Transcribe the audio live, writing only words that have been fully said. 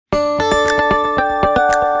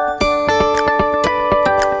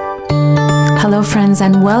Hello, friends,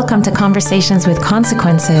 and welcome to Conversations with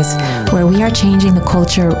Consequences, where we are changing the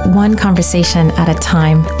culture one conversation at a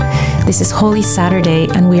time. This is Holy Saturday,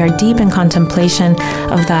 and we are deep in contemplation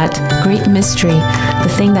of that great mystery, the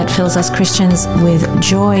thing that fills us Christians with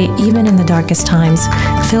joy even in the darkest times,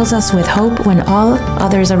 fills us with hope when all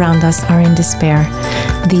others around us are in despair.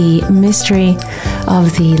 The mystery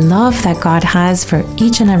of the love that God has for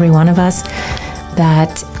each and every one of us,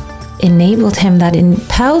 that enabled him, that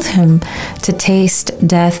impelled him to taste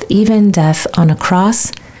death, even death on a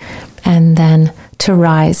cross, and then to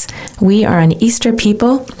rise. We are an Easter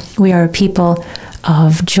people. We are a people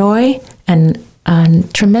of joy and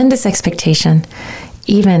tremendous expectation,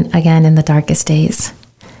 even again in the darkest days.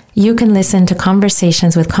 You can listen to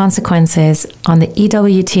Conversations with Consequences on the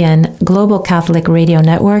EWTN Global Catholic Radio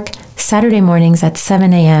Network Saturday mornings at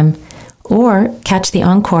 7 a.m. or catch the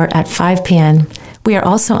encore at 5 p.m. We are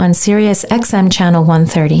also on Sirius XM channel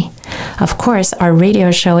 130. Of course, our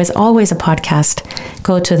radio show is always a podcast.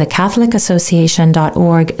 Go to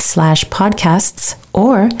thecatholicassociation.org/podcasts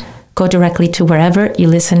or go directly to wherever you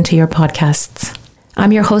listen to your podcasts.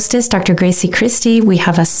 I'm your hostess, Dr. Gracie Christie. We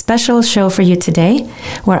have a special show for you today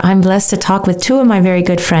where I'm blessed to talk with two of my very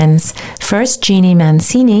good friends. First, Jeannie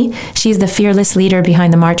Mancini. She's the fearless leader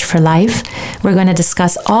behind the March for Life. We're going to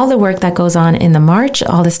discuss all the work that goes on in the March,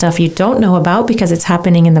 all the stuff you don't know about because it's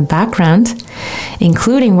happening in the background,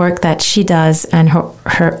 including work that she does and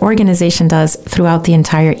her organization does throughout the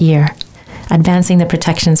entire year, advancing the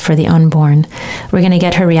protections for the unborn. We're going to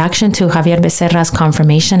get her reaction to Javier Becerra's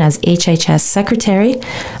confirmation as HHS secretary,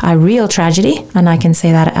 a real tragedy, and I can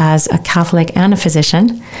say that as a Catholic and a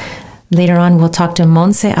physician. Later on, we'll talk to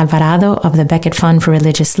Montse Alvarado of the Becket Fund for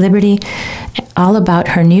Religious Liberty, all about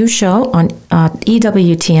her new show on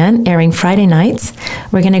EWTN, airing Friday nights.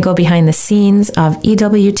 We're going to go behind the scenes of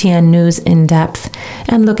EWTN News in depth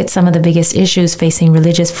and look at some of the biggest issues facing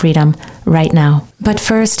religious freedom right now. But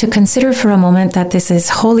first, to consider for a moment that this is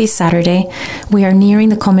Holy Saturday. We are nearing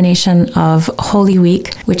the culmination of Holy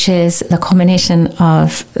Week, which is the culmination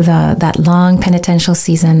of that long penitential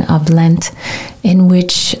season of Lent, in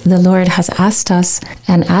which the Lord has asked us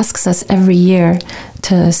and asks us every year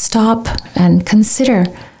to stop and consider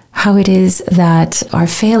how it is that our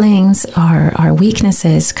failings, our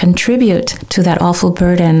weaknesses contribute to that awful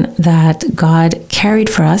burden that God carried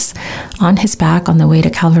for us on his back on the way to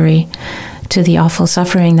Calvary, to the awful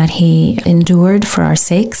suffering that he endured for our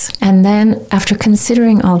sakes. And then after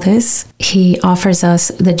considering all this, he offers us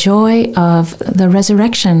the joy of the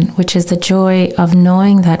resurrection, which is the joy of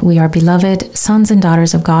knowing that we are beloved sons and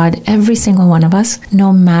daughters of God, every single one of us,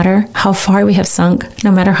 no matter how far we have sunk,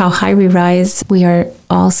 no matter how high we rise, we are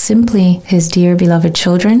all simply his dear beloved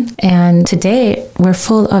children. And today we're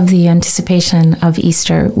full of the anticipation of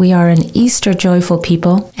Easter. We are an Easter joyful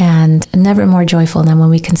people, and never more joyful than when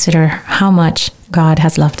we consider how much God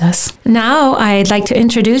has loved us. Now, I'd like to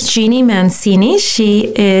introduce Jeannie Mancini.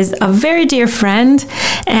 She is a very dear friend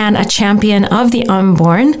and a champion of the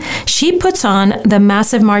unborn. She puts on the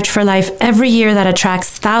massive March for Life every year that attracts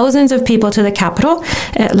thousands of people to the Capitol,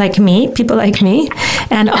 people like me.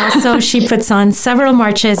 And also she puts on several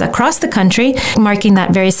marches across the country, marking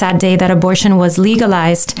that very sad day that abortion was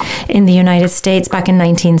legalized in the United States back in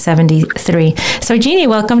 1973. So Jeannie,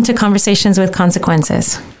 welcome to Conversations with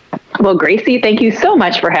Consequences. Well, Gracie, thank you so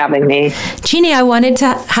much for having me. Jeannie, I wanted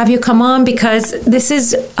to have you come on because this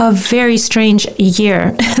is a very strange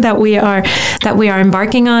year that we are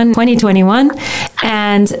embarking on, 2021,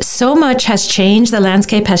 and so much has changed. The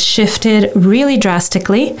landscape has shifted really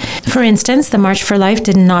drastically. For instance, the March for Life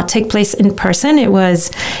did not take place in person. It was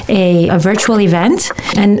a virtual event,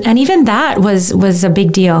 and even that was a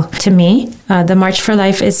big deal to me. The March for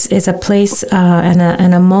Life is a place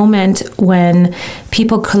and a moment when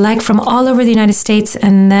people collect from all over the United States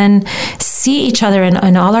and then see each other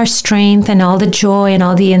and all our strength and all the joy and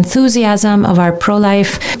all the enthusiasm of our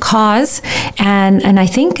pro-life cause. And I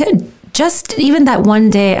think just even that one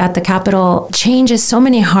day at the Capitol changes so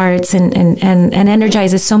many hearts and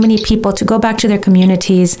energizes so many people to go back to their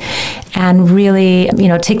communities and really,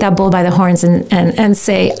 take that bull by the horns and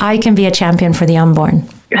say, I can be a champion for the unborn.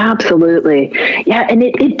 Absolutely. Yeah. And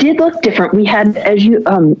it did look different. We had, as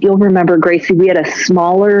you'll remember, Gracie, we had a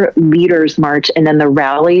smaller leaders march and then the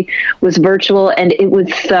rally was virtual, and it was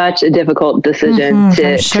such a difficult decision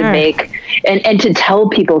to make and to tell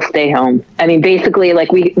people stay home. I mean, basically,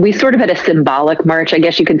 like we sort of had a symbolic march, I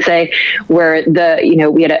guess you could say, where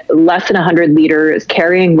we had less than 100 leaders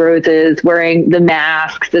carrying roses, wearing the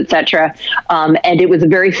masks, etc. And it was a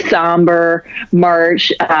very somber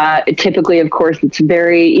march. Typically, of course, it's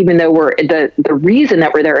very January, even though the reason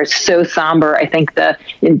that we're there is so somber, I think the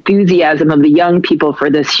enthusiasm of the young people for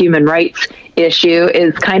this human rights issue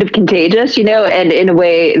is kind of contagious, and in a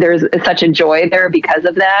way there's such a joy there because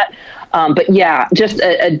of that. But yeah, just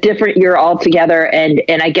a different year altogether.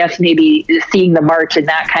 And I guess maybe seeing the march in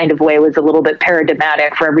that kind of way was a little bit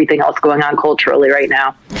paradigmatic for everything else going on culturally right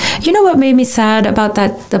now. You know what made me sad about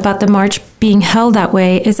the march being held that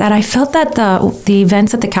way is that I felt that the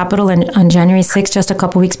events at the Capitol on January 6th, just a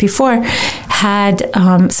couple weeks before, had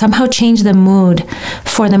somehow changed the mood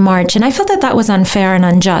for the march. And I felt that was unfair and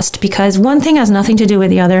unjust because one thing has nothing to do with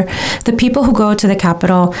the other. The people who go to the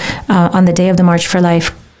Capitol on the day of the March for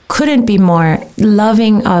Life couldn't be more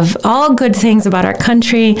loving of all good things about our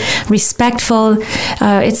country, respectful.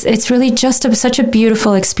 It's really just such a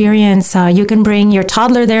beautiful experience. You can bring your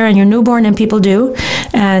toddler there and your newborn, and people do,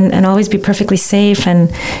 and always be perfectly safe. And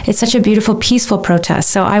it's such a beautiful, peaceful protest.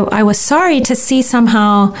 So I was sorry to see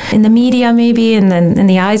somehow in the media, maybe, and then in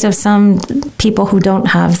the eyes of some people who don't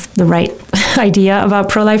have the right idea about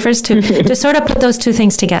pro-lifers to sort of put those two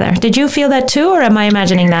things together. Did you feel that too, or am I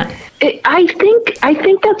imagining that? I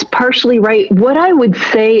think that's partially right. What I would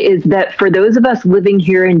say is that for those of us living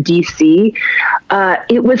here in DC,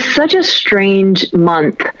 it was such a strange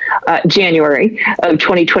month, January of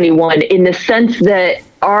 2021, in the sense that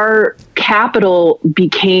our capital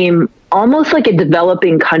became almost like a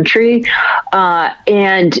developing country.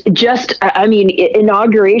 And just,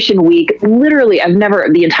 inauguration week, literally, and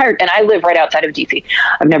I live right outside of DC.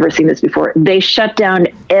 I've never seen this before. They shut down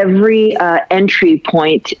every entry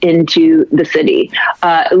point into the city.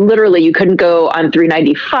 Literally, you couldn't go on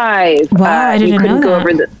 395. Wow, I didn't know go that.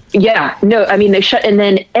 over they shut, and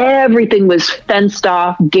then everything was fenced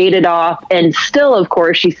off, gated off, and still, of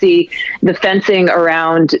course, you see the fencing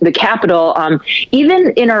around the Capitol.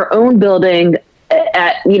 Even in our own building,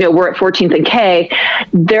 we're at 14th and K,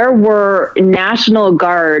 there were National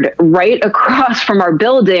Guard right across from our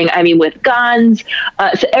building. With guns.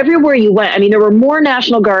 So everywhere you went, there were more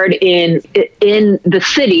National Guard in the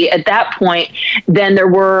city at that point than there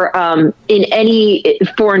were in any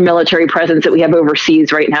foreign military presence that we have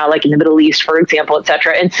overseas right now, like in the Middle East, for example, et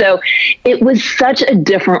cetera. And so it was such a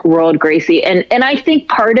different world, Gracie. And I think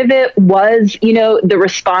part of it was, the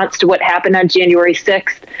response to what happened on January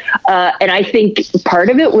 6th. And I think part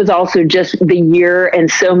of it was also just the year and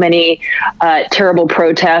so many terrible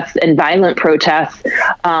protests and violent protests,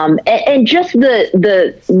 and just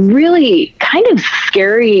the really kind of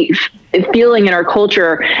scary feeling in our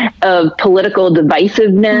culture of political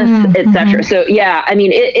divisiveness, et cetera. So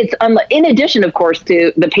it's in addition, of course,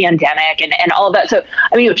 to the pandemic and all of that. So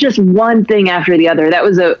it was just one thing after the other. That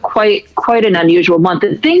was a quite an unusual month.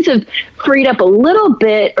 And things have freed up a little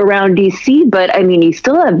bit around DC, but you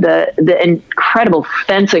still have the incredible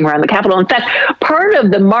fencing around the Capitol. In fact, part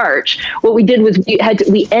of the march, what we did was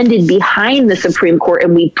we ended behind the Supreme Court,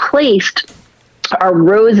 and we placed our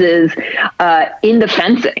roses in the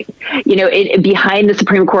fencing, behind the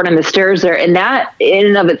Supreme Court on the stairs there. And that in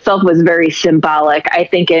and of itself was very symbolic, I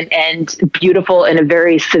think, and beautiful in a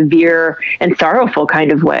very severe and sorrowful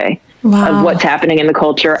kind of way. Wow. Of what's happening in the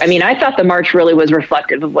culture. I thought the march really was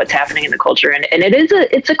reflective of what's happening in the culture. And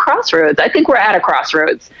it's a crossroads. I think we're at a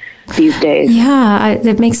crossroads these days. Yeah,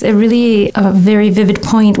 it makes a very vivid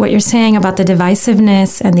point, what you're saying about the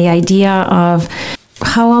divisiveness and the idea of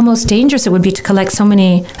how almost dangerous it would be to collect so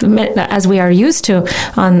many, as we are used to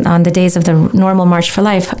on the days of the normal March for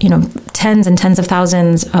Life, tens and tens of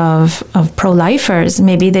thousands of pro-lifers.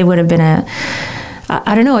 Maybe they would have been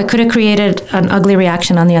I don't know, it could have created an ugly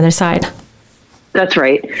reaction on the other side. That's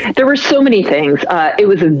right. There were so many things. It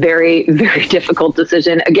was a very, very difficult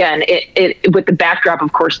decision. Again, it with the backdrop,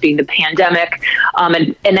 of course, being the pandemic,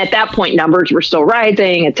 and at that point, numbers were still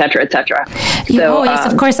rising, et cetera, et cetera. So,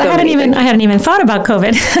 yes, of course. I hadn't even thought about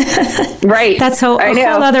COVID. Right. That's a whole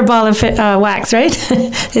other ball of wax, right?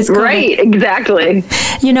 Right. Exactly.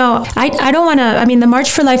 I don't want to. The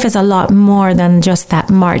March for Life is a lot more than just that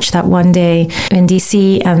march, that one day in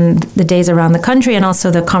DC, and the days around the country, and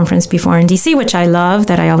also the conference before in DC, which I love,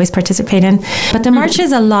 that I always participate in. But the march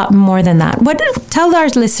is a lot more than that. Tell our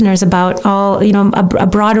listeners about all, a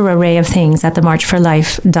broader array of things that the March for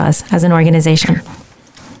Life does as an organization.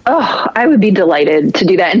 Oh, I would be delighted to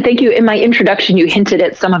do that. And thank you. In my introduction, you hinted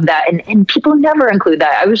at some of that, and people never include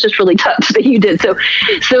that. I was just really touched that you did.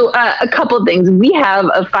 So a couple of things. We have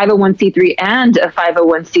a 501c3 and a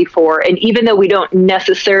 501c4. And even though we don't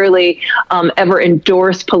necessarily ever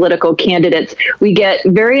endorse political candidates, we get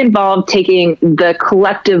very involved taking the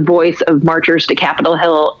collective voice of marchers to Capitol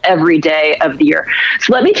Hill every day of the year.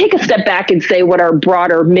 So let me take a step back and say what our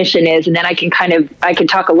broader mission is, and then I can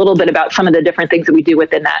talk a little bit about some of the different things that we do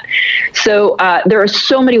within that. So there are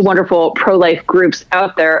so many wonderful pro-life groups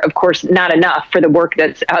out there. Of course, not enough for the work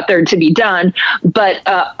that's out there to be done. But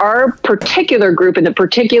our particular group and the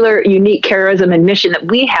particular unique charism and mission that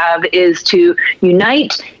we have is to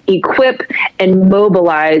unite, equip, and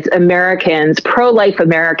mobilize Americans, pro-life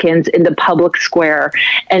Americans, in the public square.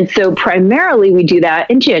 And so primarily we do that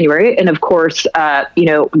in January. And of course,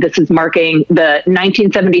 this is marking the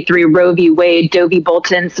 1973 Roe v. Wade, Doe v.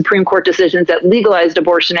 Bolton Supreme Court decisions that legalized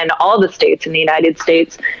abortion in all the states in the United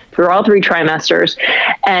States through all three trimesters.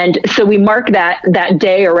 And so we mark that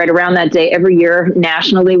day, or right around that day, every year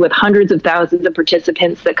nationally, with hundreds of thousands of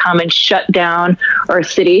participants that come and shut down our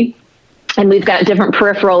city. And we've got different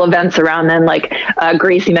peripheral events around then, like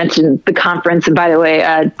Gracie mentioned the conference. And by the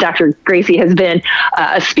way, Dr. Gracie has been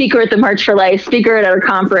a speaker at the March for Life, speaker at our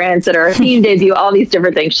conference, at our theme debut, all these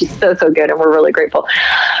different things. She's so good, and we're really grateful.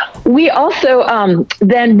 We also,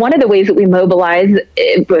 then one of the ways that we mobilize,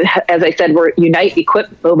 as I said, we're unite,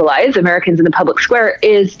 equip, mobilize Americans in the public square,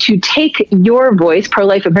 is to take your voice,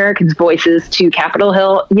 pro-life Americans' voices, to Capitol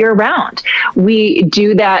Hill year round. We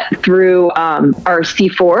do that through our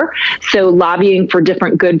C4, so lobbying for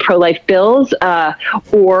different good pro-life bills,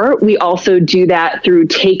 or we also do that through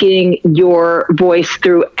taking your voice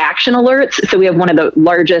through action alerts. So we have one of the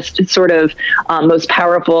largest, sort of most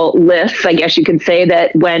powerful lists, I guess you could say,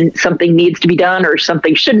 that when something needs to be done or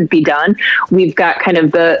something shouldn't be done, we've got kind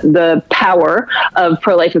of the power of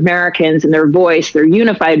pro-life Americans and their voice, their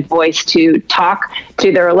unified voice, to talk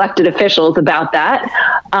to their elected officials about that.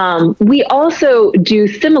 We also do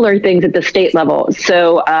similar things at the state level.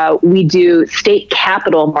 So we do state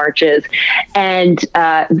capitol marches, and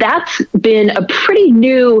that's been a pretty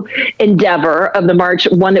new endeavor of the march,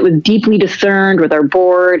 one that was deeply discerned with our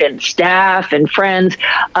board and staff and friends,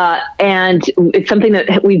 and it's something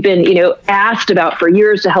that we've been asked about for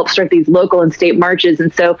years to help start these local and state marches.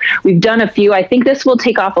 And so we've done a few. I think this will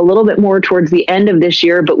take off a little bit more towards the end of this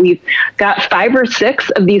year, but we've got 5 or 6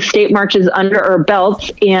 of these state marches under our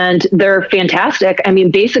belts, and they're fantastic. I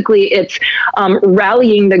mean, basically it's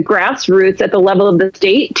rallying the grassroots at the level of the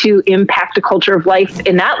state to impact a culture of life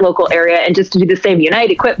in that local area, and just to do the same, unite,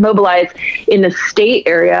 equip, mobilize in the state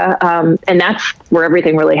area. And that's where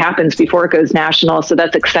everything really happens before it goes national. So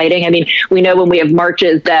that's exciting. I mean, we know when we have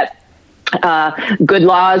marches that good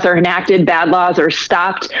laws are enacted, bad laws are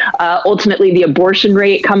stopped. Ultimately, the abortion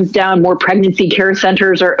rate comes down, more pregnancy care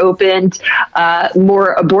centers are opened,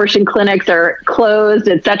 more abortion clinics are closed,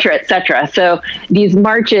 et cetera, et cetera. So these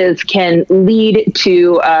marches can lead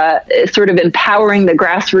to sort of empowering the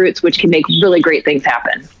grassroots, which can make really great things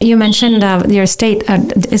happen. You mentioned your state.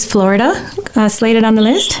 Is Florida slated on the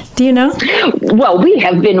list? Do you know? Well, we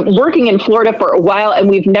have been working in Florida for a while, and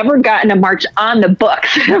we've never gotten a march on the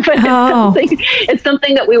books. But it's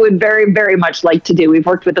something that we would very, very much like to do. We've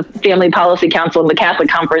worked with the Family Policy Council and the Catholic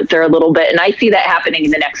Conference there a little bit, and I see that happening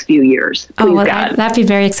in the next few years. Please, God. That'd be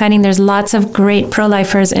very exciting. There's lots of great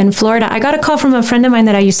pro-lifers in Florida. I got a call from a friend of mine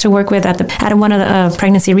that I used to work with at one of the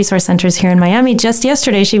pregnancy resource centers here in Miami. Just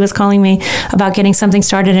yesterday, she was calling me about getting something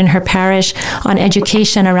started in her parish on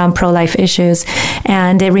education around pro-life issues.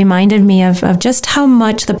 And it reminded me of just how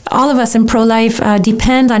much all of us in pro-life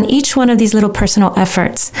depend on each one of these little personal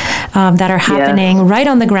efforts that are happening right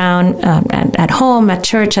on the ground, at home, at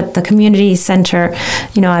church, at the community center,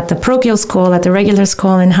 at the parochial school, at the regular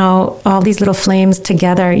school, and how all these little flames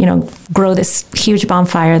together, grow this huge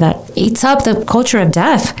bonfire that eats up the culture of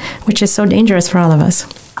death, which is so dangerous for all of us.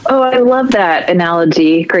 Oh, I love that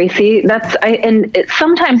analogy, Gracie.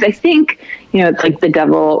 Sometimes I think, it's like the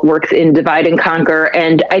devil works in divide and conquer.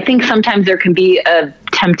 And I think sometimes there can be a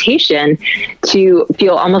temptation to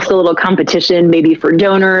feel almost a little competition, maybe for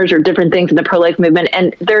donors or different things in the pro-life movement.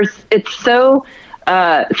 And it's so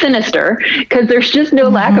sinister, because there's just no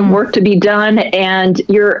lack of work to be done. And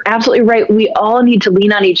you're absolutely right. We all need to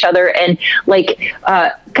lean on each other. And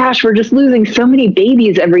we're just losing so many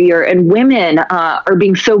babies every year, and women are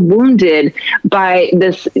being so wounded by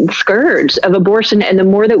this scourge of abortion. And the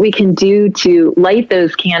more that we can do to light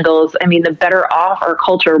those candles, I mean, the better off our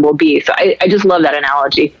culture will be. So I just love that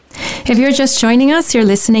analogy. If you're just joining us, you're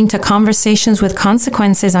listening to Conversations with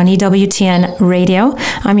Consequences on EWTN Radio.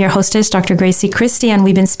 I'm your hostess, Dr. Gracie Christie, and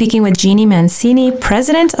we've been speaking with Jeannie Mancini,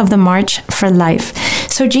 president of the March for Life.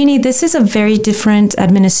 So, Jeannie, this is a very different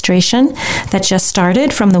administration that just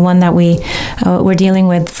started from the one that we were dealing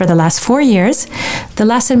with for the last 4 years. The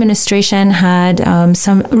last administration had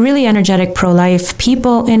some really energetic pro-life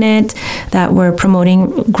people in it that were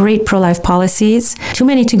promoting great pro-life policies. Too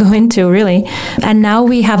many to go into, really. And now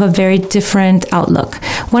we have a very different outlook.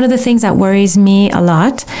 One of the things that worries me a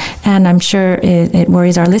lot, and I'm sure it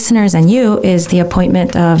worries our listeners and you, is the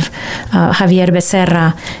appointment of Javier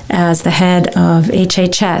Becerra as the head of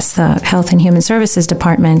HHS, the Health and Human Services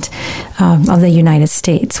Department of the United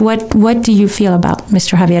States. What do you feel about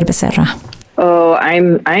Mr. Javier Becerra? Oh,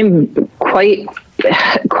 I'm quite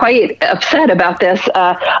upset about this.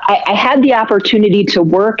 I had the opportunity to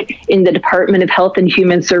work in the Department of Health and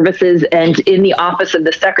Human Services and in the Office of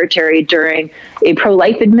the Secretary during a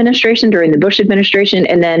pro-life administration, during the Bush administration,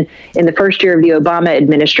 and then in the first year of the Obama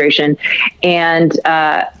administration. And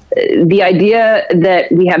the idea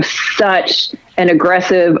that we have such an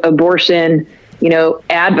aggressive abortion,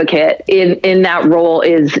 advocate in that role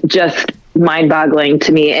is just mind-boggling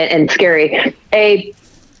to me and scary.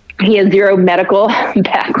 He has zero medical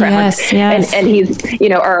background, yes. And he's,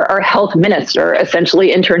 our health minister,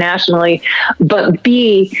 essentially internationally. But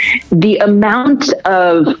B, the amount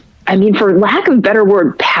of, for lack of a better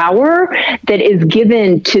word, power that is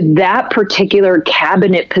given to that particular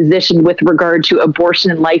cabinet position with regard to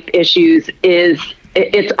abortion and life issues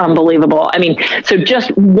it's unbelievable. So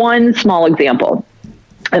just one small example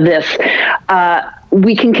of this.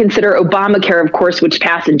 We can consider Obamacare, of course, which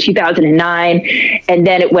passed in 2009, and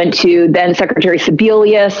then it went to then Secretary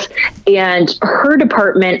Sebelius, and her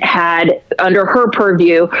department had under her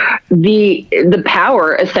purview the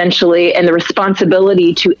power, essentially, and the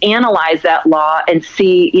responsibility to analyze that law and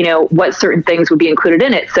see, what certain things would be included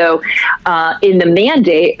in it. So in the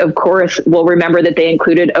mandate, of course, we'll remember that they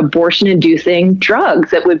included abortion-inducing drugs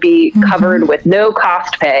that would be covered with no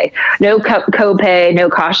cost pay, no co-pay, no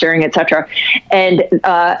cost sharing, etc. And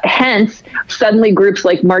hence, suddenly groups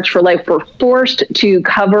like March for Life were forced to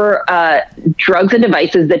cover drugs and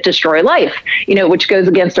devices that destroy life, which goes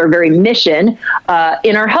against our very mission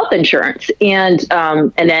in our health insurance. And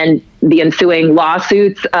then the ensuing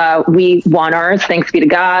lawsuits, we won ours, thanks be to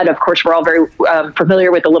God. Of course, we're all very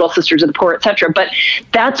familiar with the Little Sisters of the Poor, et cetera. But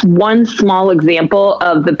that's one small example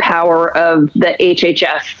of the power of the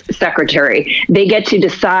HHS secretary. They get to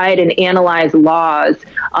decide and analyze laws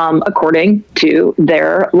according to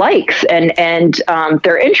their likes and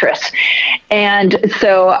their interests. And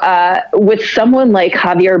so with someone like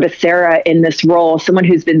Javier Becerra in this role, someone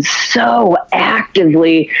who's been so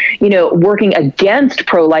actively, working against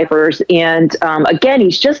pro-lifers, and again,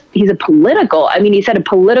 he's a political. He's had a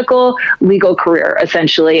political legal career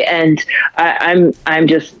essentially, and I'm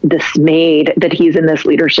just dismayed that he's in this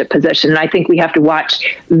leadership position. And I think we have to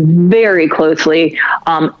watch very closely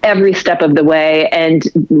every step of the way and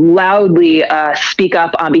loudly speak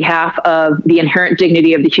up on behalf of the inherent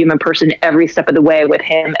dignity of the human person every step of the way with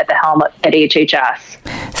him at the helm at HHS.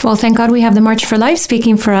 Well, thank God we have the March for Life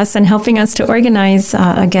speaking for us and helping us to organize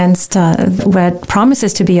against what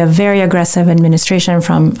promises to be a very aggressive administration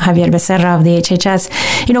from Javier Becerra of the HHS.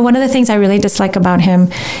 One of the things I really dislike about him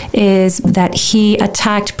is that he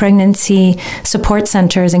attacked pregnancy support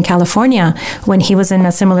centers in California when he was in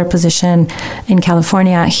a similar position in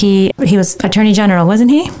California. He was Attorney General, wasn't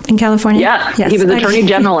he, in California? Yeah, yes. He was Attorney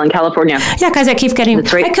General in California. Yeah, guys, I keep getting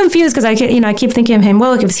right. confused because I keep thinking of him,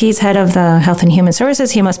 well, if he's head of the Health and Human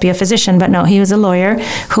Services, he must be a physician. But no, he was a lawyer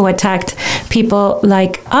who attacked people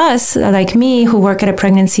like us, like me, who work at a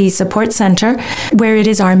pregnancy support center, where it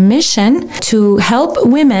is our mission to help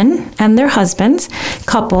women and their husbands,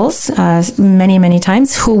 couples, many, many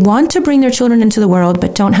times, who want to bring their children into the world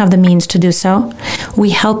but don't have the means to do so. We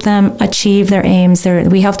help them achieve their aims.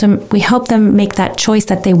 We help them make that choice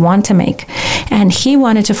that they want to make. And he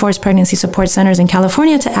wanted to force pregnancy support centers in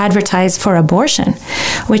California to advertise for abortion,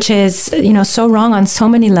 which is, so wrong on so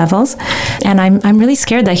many levels. And I'm really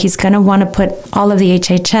scared that he's going to want to put all of the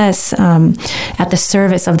HHS at the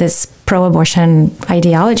service of this pro-abortion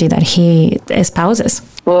ideology that he espouses.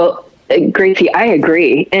 Well, Gracie, I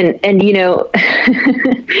agree. And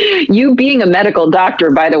you being a medical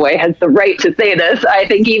doctor, by the way, has the right to say this, I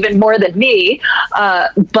think even more than me.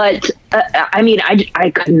 But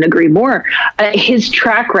I couldn't agree more. His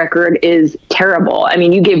track record is terrible.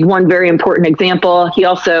 You gave one very important example. He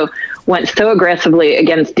also went so aggressively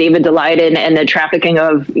against David Daleiden and the trafficking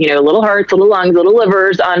of, little hearts, little lungs, little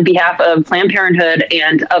livers on behalf of Planned Parenthood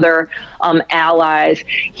and other allies.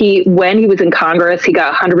 When he was in Congress, he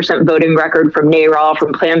got 100% voting record from NARAL,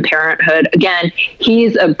 from Planned Parenthood. Again,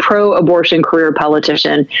 he's a pro-abortion career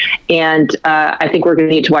politician, and I think we're going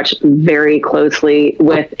to need to watch very closely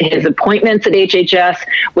with his appointments at HHS,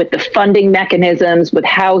 with the funding mechanisms, with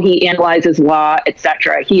how he analyzes law,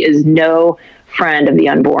 etc. He is no friend of the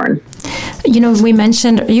unborn. You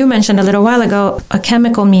mentioned a little while ago a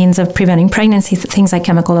chemical means of preventing pregnancy, things like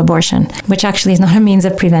chemical abortion, which actually is not a means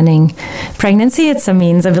of preventing pregnancy. It's a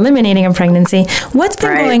means of eliminating a pregnancy. What's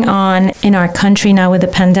been going on in our country now with the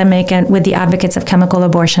pandemic and with the advocates of chemical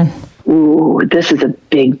abortion? Ooh, this is a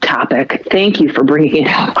big topic. Thank you for bringing it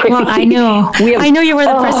up. Well, I know. I know you were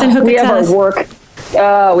the person who could tell us.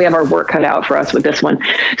 We have our work cut out for us with this one.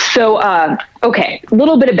 So, okay, a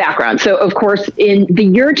little bit of background. So, of course, in the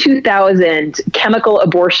year 2000, chemical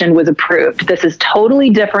abortion was approved. This is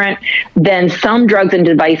totally different than some drugs and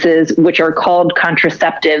devices, which are called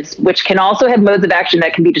contraceptives, which can also have modes of action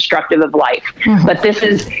that can be destructive of life. Mm-hmm. But this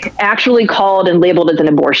is actually called and labeled as an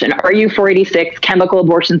abortion. RU-486, chemical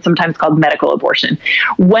abortion, sometimes called medical abortion.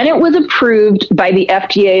 When it was approved by the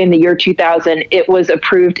FDA in the year 2000, it was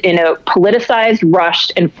approved in a politicized,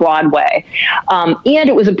 rushed, and flawed way. And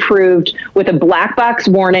it was approved with a black box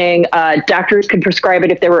warning. Doctors could prescribe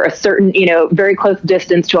it if there were a certain, very close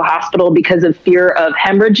distance to a hospital because of fear of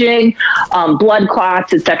hemorrhaging, blood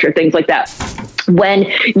clots, etc., things like that.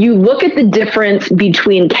 When you look at the difference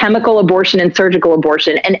between chemical abortion and surgical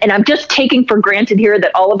abortion, and I'm just taking for granted here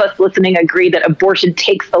that all of us listening agree that abortion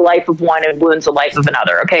takes the life of one and wounds the life of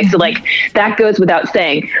another. Okay, so that goes without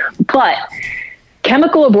saying. But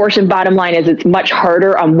chemical abortion, bottom line is it's much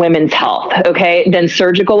harder on women's health, okay, than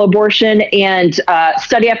surgical abortion. And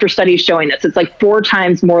study after study is showing this. It's 4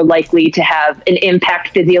 times more likely to have an impact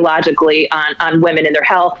physiologically on women and their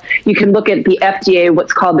health. You can look at the FDA,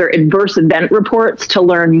 what's called their adverse event reports, to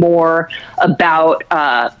learn more about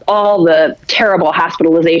all the terrible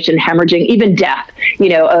hospitalization, hemorrhaging, even death,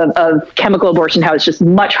 of chemical abortion, how it's just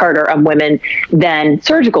much harder on women than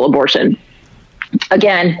surgical abortion.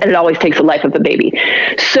 Again, and it always takes the life of a baby.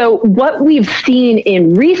 So what we've seen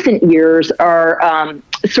in recent years are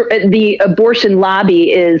the abortion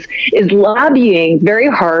lobby is lobbying very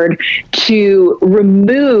hard to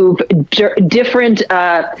remove different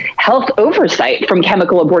health oversight from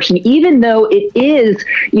chemical abortion, even though it is,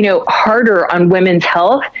 harder on women's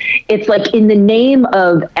health. It's in the name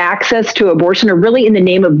of access to abortion, or really in the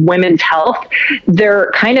name of women's health,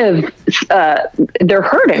 they're kind of, they're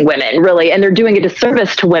hurting women, really, and they're doing a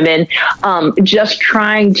disservice to women, just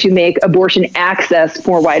trying to make abortion access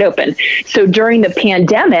more wide open. So during the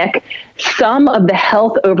pandemic, some of the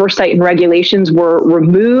health oversight and regulations were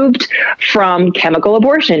removed from chemical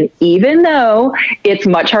abortion, even though it's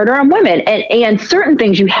much harder on women. And certain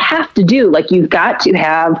things you have to do, you've got to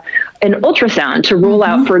have an ultrasound to rule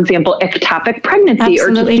out, for example, ectopic pregnancy.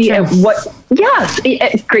 Absolutely, or to see what. Yes,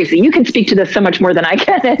 Gracie, you can speak to this so much more than I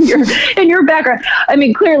can in your background. I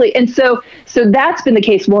mean, clearly. And so that's been the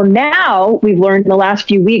case. Well, now we've learned in the last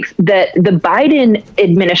few weeks that the Biden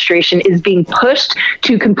administration is being pushed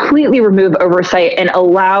to completely remove oversight and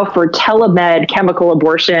allow for telemed chemical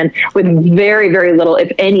abortion with very, very little,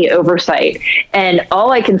 if any, oversight. And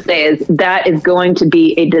all I can say is that is going to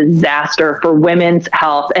be a disaster for women's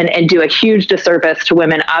health and do a huge disservice to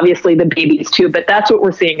women, obviously the babies too, but that's what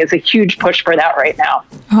we're seeing is a huge push for that right now.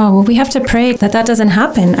 Oh, well, we have to pray that doesn't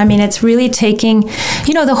happen. I mean, it's really taking,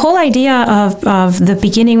 the whole idea of the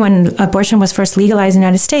beginning when abortion was first legalized in the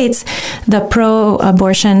United States, the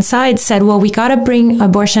pro-abortion side said, well, we got to bring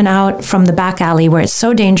abortion out from the back alley where it's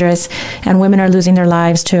so dangerous and women are losing their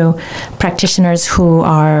lives to practitioners who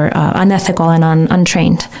are unethical and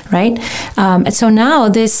untrained, right? So now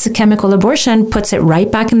this chemical abortion puts it right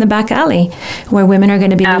back in the back alley where women are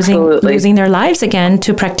going to be losing their lives again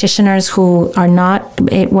to practitioners who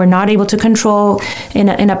were not able to control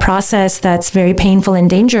in a process that's very painful and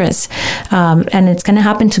dangerous. And it's going to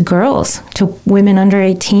happen to girls, to women under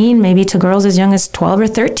 18, maybe to girls as young as 12 or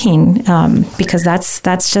 13, because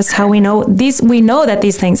that's just how we know that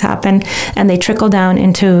these things happen and they trickle down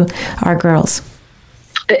into our girls.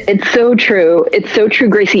 It's so true. It's so true,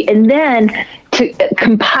 Gracie. And then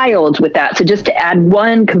compiled with that, so just to add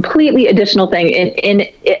one completely additional thing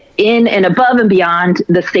in and above and beyond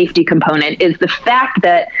the safety component is the fact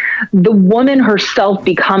that the woman herself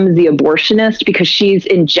becomes the abortionist because she's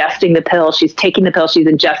ingesting the pill, she's taking the pill, she's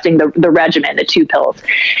ingesting the regimen, the 2 pills.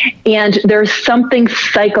 And there's something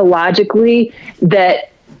psychologically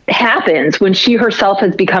that happens when she herself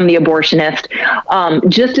has become the abortionist,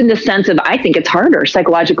 just in the sense of, I think it's harder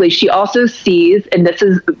psychologically. She also sees, and this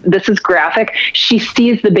is graphic, she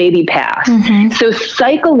sees the baby pass. So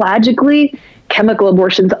psychologically, chemical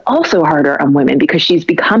abortion is also harder on women because she's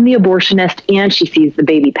become the abortionist and she sees the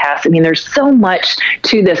baby pass. I mean, there's so much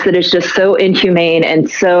to this that is just so inhumane and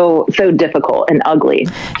so difficult and ugly.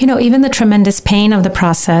 Even the tremendous pain of the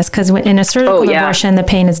process, because in a surgical abortion, the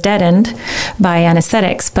pain is deadened by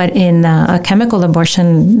anesthetics. But in a chemical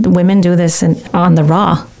abortion, women do this on the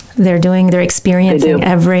raw. They're experiencing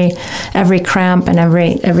every cramp and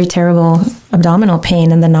every terrible abdominal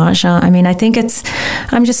pain and the nausea. I mean,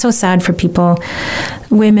 I'm just so sad for people,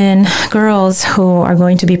 women, girls who are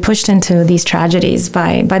going to be pushed into these tragedies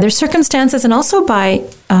by their circumstances, and also by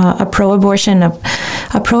a pro-abortion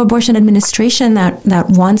administration that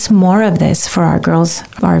wants more of this for our girls,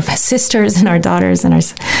 our sisters and our daughters, and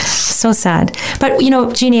so sad. But,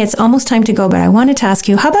 Jeannie, it's almost time to go, but I wanted to ask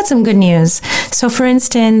you, how about some good news? So, for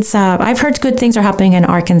instance, I've heard good things are happening in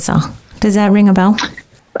Arkansas. Does that ring a bell?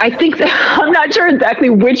 I think I'm not sure exactly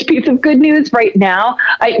which piece of good news right now.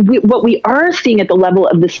 What we are seeing at the level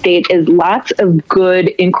of the state is lots of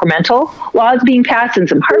good incremental laws being passed and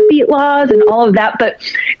some heartbeat laws and all of that. But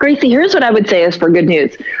Gracie, here's what I would say is for good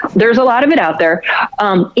news. There's a lot of it out there.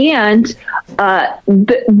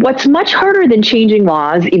 What's much harder than changing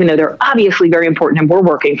laws, even though they're obviously very important and we're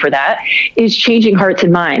working for that, is changing hearts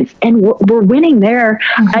and minds. And we're winning there.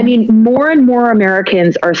 I mean, more and more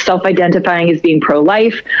Americans are self-identifying as being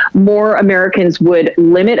pro-life. More Americans would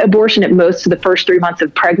limit abortion at most to the first 3 months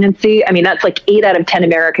of pregnancy. I mean, that's like 8 out of 10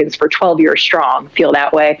 Americans for 12 years strong feel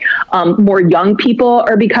that way. More young people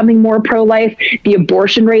are becoming more pro-life. The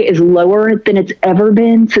abortion rate is lower than it's ever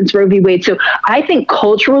been since Roe v. Wade. So I think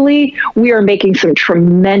culturally, we are making some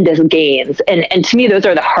tremendous gains. And to me, those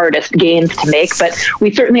are the hardest gains to make. But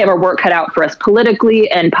we certainly have our work cut out for us politically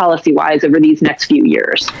and policy-wise over these next few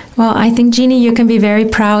years. Well, I think, Jeannie, you can be very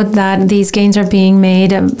proud that these gains are being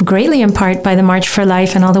made greatly in part by the March for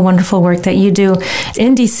Life and all the wonderful work that you do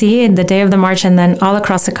in DC in the day of the march, and then all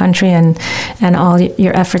across the country, and all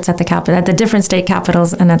your efforts at the Capitol, at the different state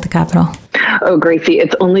capitals and at the Capitol. Oh, Gracie,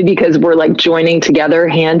 it's only because we're like joining together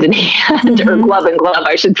hand in hand, or glove in glove,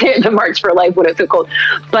 I should say, at the March for Life, what it's so called.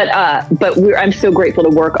 But I'm so grateful to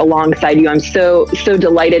work alongside you. I'm so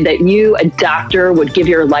delighted that you, a doctor, would give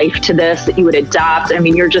your life to this, that you would adopt. I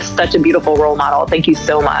mean, you're just such a beautiful role model. Thank you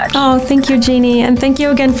so much. Oh, thank you, Jeannie. And thank you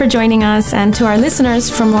again for joining us. And to our listeners,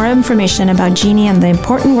 for more information about Jeannie and the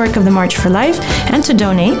important work of the March for Life, and to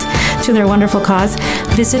donate to their wonderful cause,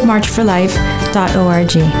 visit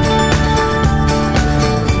marchforlife.org.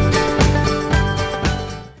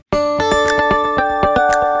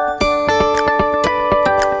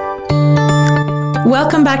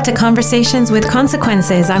 Welcome back to Conversations with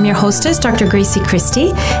Consequences. I'm your hostess, Dr. Gracie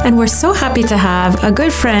Christie, and we're so happy to have a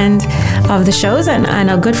good friend of the shows and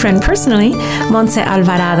a good friend personally, Montse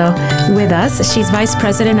Alvarado, with us. She's Vice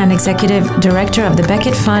President and Executive Director of the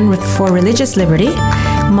Becket Fund for Religious Liberty.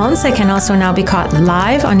 Montse can also now be caught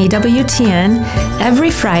live on EWTN every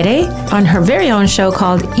Friday on her very own show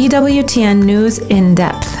called EWTN News in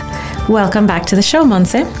Depth. Welcome back to the show,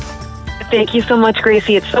 Montse. Thank you so much,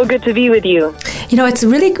 Gracie. It's so good to be with you. It's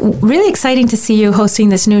really, really exciting to see you hosting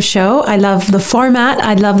this new show. I love the format.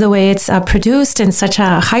 I love the way it's produced in such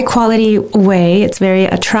a high quality way. It's very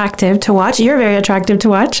attractive to watch. You're very attractive to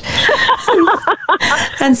watch.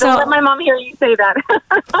 And so, don't let my mom hear you say that.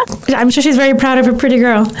 I'm sure she's very proud of her pretty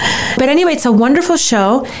girl. But anyway, it's a wonderful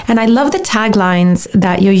show, and I love the taglines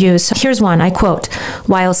that you use. So here's one, I quote,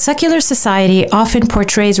 "While secular society often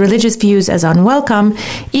portrays religious views as unwelcome,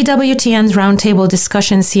 EWTN's Roundtable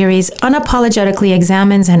discussion series unapologetically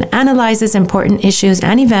examines and analyzes important issues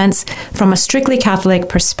and events from a strictly Catholic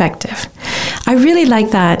perspective." I really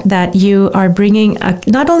like that you are bringing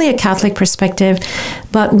not only a Catholic perspective,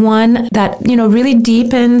 but one that, really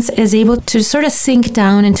deepens, is able to sort of sink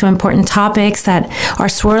down into important topics that are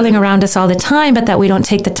swirling around us all the time, but that we don't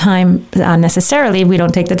take the time, we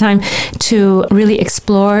don't take the time to really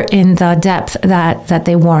explore in the depth that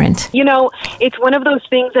they warrant. It's one of those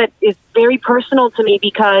things that is very personal to me,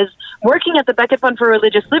 because working at the Becket Fund for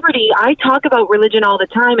Religious Liberty, I talk about religion all the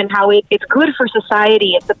time and how it's good for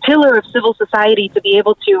society. It's a pillar of civil society to be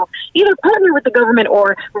able to either partner with the government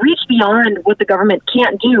or reach beyond what the government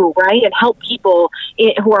can't do, right? And help people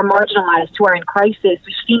who are marginalized, who are in crisis.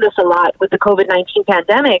 We've seen this a lot with the COVID-19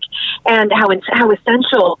 pandemic, and how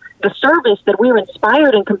essential the service that we're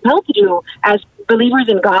inspired and compelled to do as believers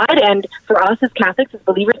in God, and for us as Catholics, as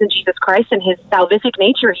believers in Jesus Christ and his salvific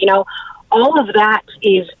nature, all of that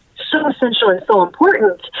is so essential and so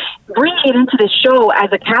important. Bringing it into this show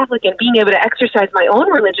as a Catholic and being able to exercise my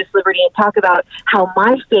own religious liberty and talk about how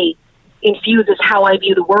my faith infuses how I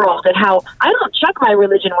view the world and how I don't check my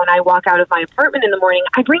religion when I walk out of my apartment in the morning.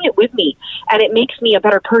 I bring it with me, and it makes me a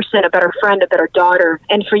better person, a better friend, a better daughter.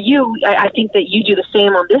 And for you, I think that you do the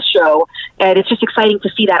same on this show, and it's just exciting to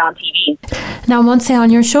see that on TV. Now, Montse,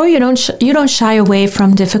 on your show, you don't shy away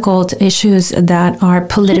from difficult issues that are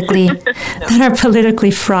politically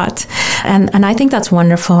fraught, and I think that's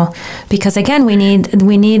wonderful, because again, we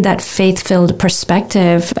need that faith-filled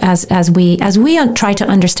perspective as we try to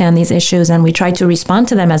understand these issues. And we try to respond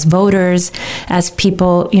to them as voters, as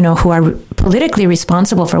people, who are politically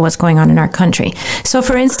responsible for what's going on in our country. So,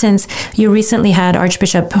 for instance, you recently had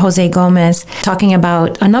Archbishop Jose Gomez talking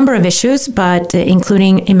about a number of issues, but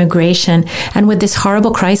including immigration. And with this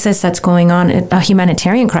horrible crisis that's going on, a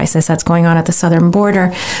humanitarian crisis that's going on at the southern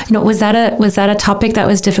border, was that a topic that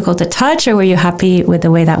was difficult to touch, or were you happy with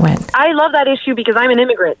the way that went? I love that issue because I'm an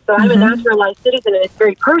immigrant, so I'm a naturalized citizen, and it's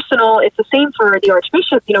very personal. It's the same for the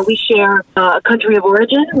Archbishop. We share a country of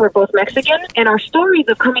origin. We're both Mexican, and our stories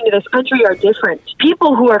of coming to this country are different.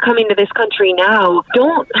 People who are coming to this country now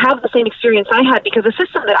don't have the same experience I had, because the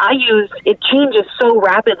system that I use, it changes so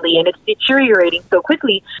rapidly and it's deteriorating so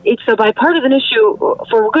quickly. It's a bipartisan issue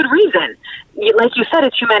for a good reason. Like you said,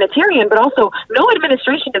 it's humanitarian, but also no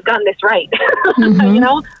administration has gotten this right. I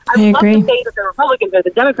would love to say that the Republicans or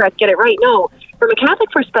the Democrats get it right. No. From a Catholic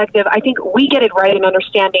perspective, I think we get it right in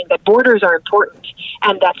understanding that borders are important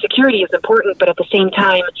and that security is important, but at the same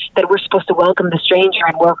time that we're supposed to welcome the stranger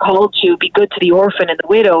and we're called to be good to the orphan and the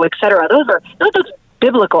widow, etc. Those are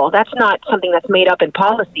biblical. That's not something that's made up in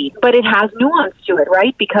policy, but it has nuance to it,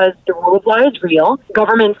 right? Because the rule of law is real.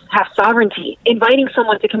 Governments have sovereignty. Inviting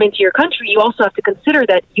someone to come into your country, you also have to consider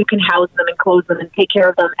that you can house them and clothe them and take care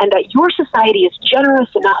of them, and that your society is generous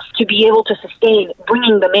enough to be able to sustain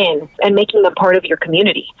bringing them in and making them part of your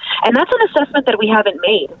community. And that's an assessment that we haven't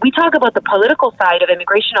made. We talk about the political side of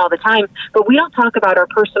immigration all the time, but we don't talk about our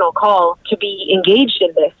personal call to be engaged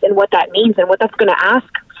in this and what that means and what that's going to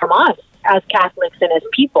ask from us as Catholics and as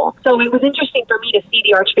people. So it was interesting for me to see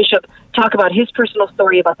the Archbishop talk about his personal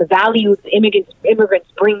story about the values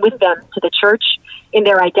immigrants bring with them to the church in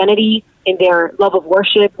their identity, in their love of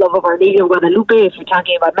worship, love of Our Lady of Guadalupe, if you're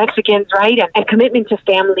talking about Mexicans, right? And commitment to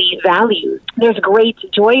family values. There's great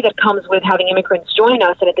joy that comes with having immigrants join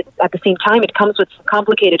us, and at the same time, it comes with some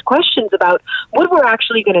complicated questions about what we're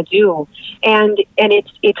actually going to do. And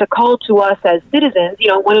it's a call to us as citizens.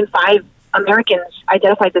 1 in 5 Americans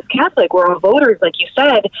identifies as Catholic. We're all voters, like you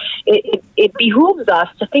said. It behooves us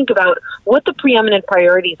to think about what the preeminent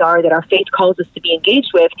priorities are that our faith calls us to be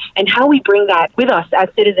engaged with, and how we bring that with us as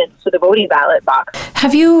citizens to the voting ballot box.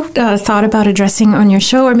 Have you thought about addressing on your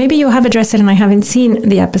show, or maybe you have addressed it and I haven't seen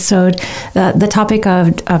the episode, the topic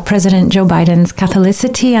of President Joe Biden's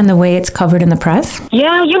Catholicity and the way it's covered in the press?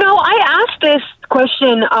 Yeah, I asked this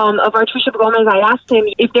question of Archbishop Gomez. I asked him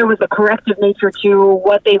if there was a corrective nature to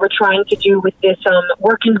what they were trying to do with this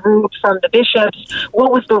working group from the bishops.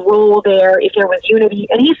 What was the role there, if there was unity?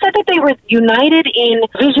 And he said that they were united in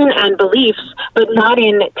vision and beliefs, but not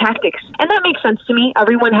in tactics. And that makes sense to me.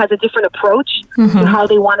 Everyone has a different approach to how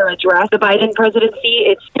they want to address the Biden presidency.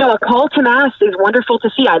 It's, a call to Mass is wonderful to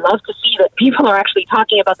see. I love to see that people are actually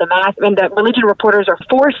talking about the Mass, and that religion reporters are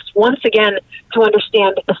forced once again to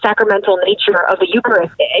understand the sacramental nature of the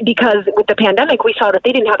Eucharist, because with the pandemic, we saw that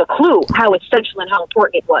they didn't have a clue how essential and how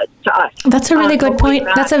important it was to us. That's a really good point.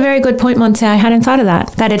 That's a very good point, Montse. I hadn't thought of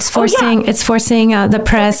that. That it's forcing the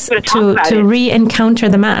press to re-encounter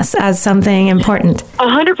the Mass as something important.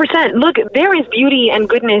 100%. Look, there is beauty and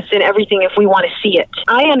goodness in everything if we want to see it.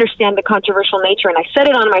 I understand the controversial nature, and I said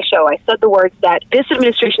it on my show. I said the words that this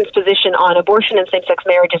administration's position on abortion and same-sex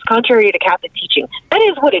marriage is contrary to Catholic teaching. That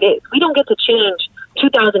is what it is. We don't get to change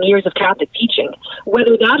 2,000 years of Catholic teaching.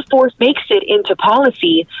 Whether that force makes it into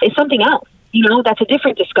policy is something else. That's a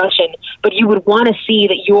different discussion, but you would want to see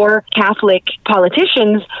that your Catholic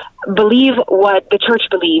politicians believe what the church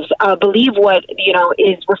believes, believe what,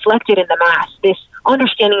 is reflected in the Mass, this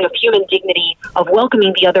understanding of human dignity, of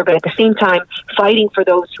welcoming the other, but at the same time fighting for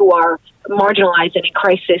those who are marginalized and in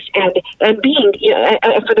crisis, and being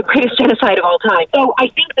for the greatest genocide of all time. So I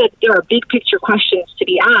think that there are big picture questions to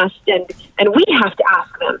be asked, and we have to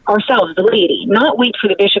ask them ourselves, the laity, not wait for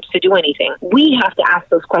the bishops to do anything. We have to ask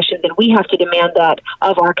those questions, and we have to demand that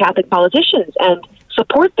of our Catholic politicians and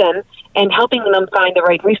support them and helping them find the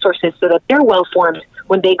right resources so that they're well-formed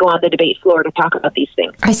when they go on the debate floor to talk about these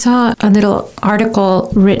things. I saw a little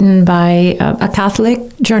article written by a Catholic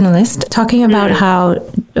journalist talking about how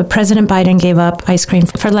President Biden gave up ice cream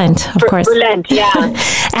for Lent, of course. For Lent, yeah.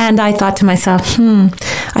 And I thought to myself,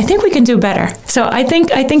 I think we can do better. So I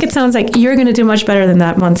think it sounds like you're going to do much better than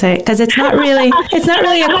that, Montse, because it's not really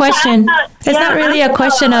a question. It's not really a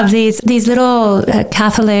question of these little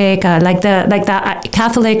Catholic like the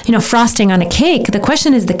Catholic frosting on a cake. The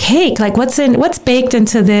question is the cake. Like what's baked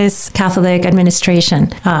into this Catholic administration?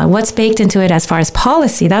 What's baked into it as far as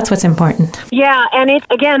policy? That's what's important. Yeah, and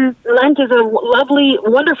again, Lent is a lovely,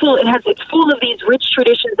 wonderful. It's full of these rich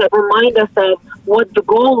traditions that remind us of what the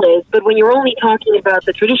goal is. But when you're only talking about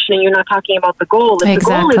the tradition and you're not talking about the goal, if the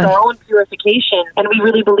goal is our own purification, and we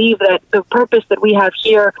really believe that the purpose that we have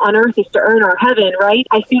here on earth is to earn our heaven, right?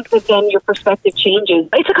 I think that then your perspective changes.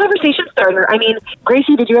 It's a conversation starter. I mean,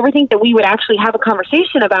 Gracie, did you ever think that we would actually have a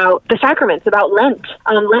conversation about the sacraments, about Lent?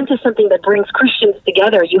 Lent is something that brings Christians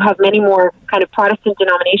together. You have many more kind of Protestant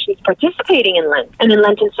denominations participating in Lent and in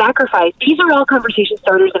Lenten sacrifice. These are all conversation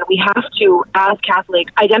starters, and we have to, as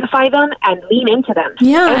Catholics, identify them and lean into them.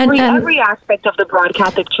 Yeah, every aspect of the broad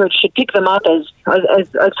Catholic Church should pick them up as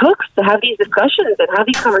hooks to have these discussions and have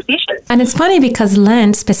these conversations. And it's funny because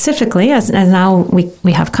Lent specifically, as now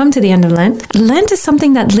we have come to the end of Lent, Lent is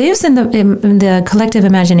something that lives in the collective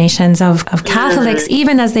imaginations of Catholics,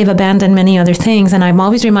 even as they've abandoned many other things. And I'm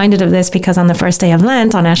always reminded of this because on the first day of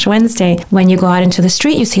Lent, on Ash Wednesday, when you go out into the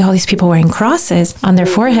street, you see all these people wearing crosses on their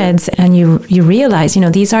foreheads, and you realize,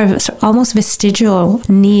 these are almost vestigial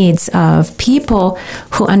needs of people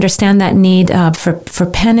who understand that need for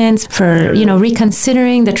penance, for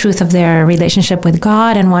reconsidering the truth of their relationship with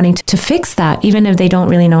God and wanting to fix that, even if they don't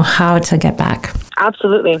really know how to get back.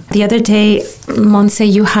 Absolutely. The other day, Montse,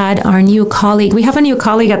 you had our new colleague. We have a new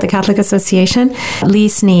colleague at the Catholic Association, Lee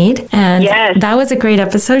Sneed. And that was a great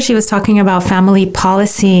episode. She was talking about family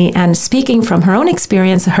policy and speaking from her own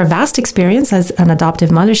experience, her vast experience as an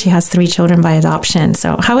adoptive mother. She has 3 children by adoption.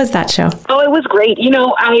 So how was that show? Oh, it was great.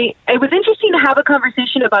 It was interesting to have a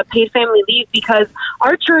conversation about paid family leave because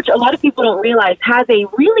our church, a lot of people don't realize, has a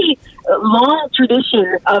really long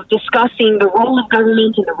tradition of discussing the role of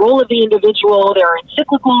government and the role of the individual. There are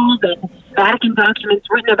encyclicals and Vatican documents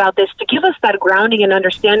written about this to give us that grounding and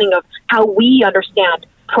understanding of how we understand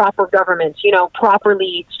proper government,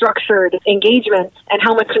 properly structured engagements and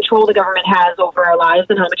how much control the government has over our lives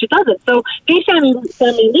and how much it doesn't. So paid family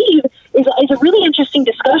leave is a really interesting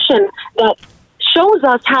discussion that shows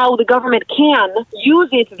us how the government can use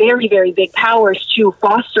its very, very big powers to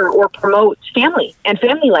foster or promote family and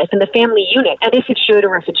family life and the family unit. And if it should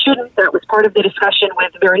or if it shouldn't, that was part of the discussion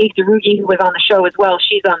with Veronique Derugi, who was on the show as well.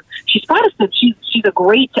 She's Protestant. She's a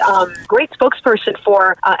great spokesperson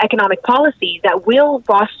for economic policy that will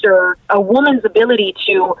foster a woman's ability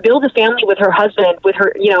to build a family with her husband, with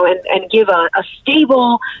her, and give a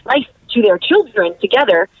stable life to their children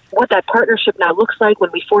together. What that partnership now looks like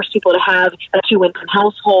when we force people to have a 2-income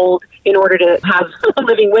household in order to have a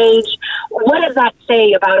living wage. What does that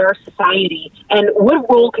say about our society? And what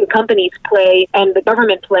role can companies play and the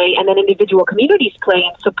government play and then individual communities play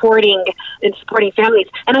in supporting families?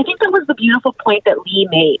 And I think that was the beautiful point that Lee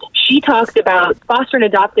made. She talked about foster and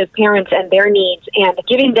adoptive parents and their needs and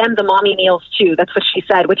giving them the mommy meals too. That's what she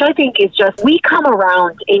said, which I think is just, we come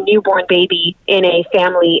around a newborn baby in a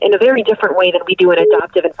family in a very different way than we do an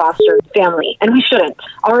adoptive and foster family. And we shouldn't.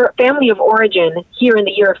 Our family of origin here in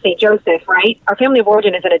the year of St. Joseph, right? Our family of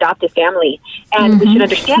origin is an adoptive family. And we should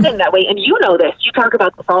understand it in that way. And you know this. You talk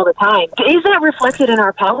about this all the time. Is that reflected in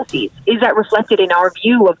our policies? Is that reflected in our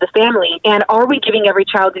view of the family? And are we giving every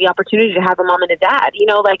child the opportunity to have a mom and a dad?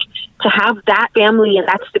 To have that family and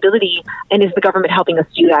that stability, and is the government helping us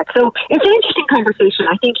do that? So it's an interesting conversation.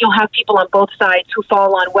 I think you'll have people on both sides who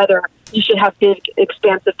fall on whether you should have big,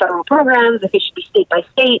 expansive federal programs, if it should be state by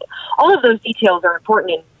state. All of those details are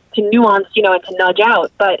important to nuance, and to nudge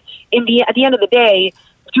out. But at the end of the day,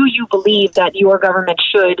 do you believe that your government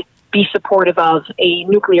should be supportive of a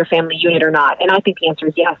nuclear family unit or not? And I think the answer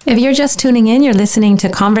is yes. If you're just tuning in, you're listening to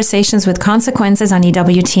Conversations with Consequences on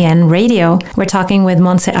EWTN Radio. We're talking with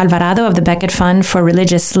Montse Alvarado of the Becket Fund for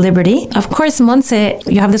Religious Liberty. Of course, Montse,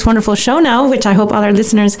 you have this wonderful show now, which I hope all our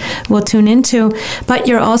listeners will tune into, but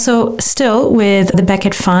you're also still with the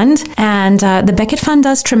Becket Fund, and the Becket Fund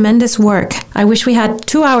does tremendous work. I wish we had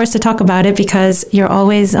 2 hours to talk about it because you're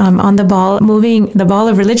always on the ball, moving the ball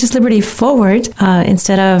of religious liberty forward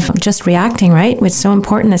instead of just reacting, right? It's so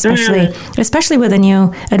important, especially with a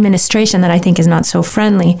new administration that I think is not so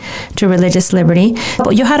friendly to religious liberty.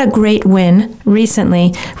 But you had a great win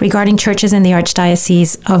recently regarding churches in the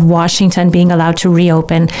Archdiocese of Washington being allowed to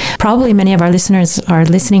reopen. Probably many of our listeners are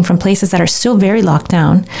listening from places that are still very locked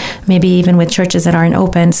down, maybe even with churches that aren't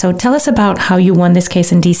open. So tell us about how you won this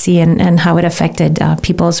case in D.C. and how it affected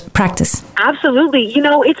people's practice. Absolutely.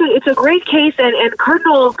 It's a great case, and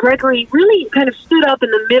Cardinal Gregory really kind of stood up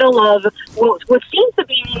in the middle of what seems to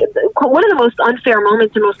be one of the most unfair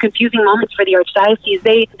moments and most confusing moments for the Archdiocese.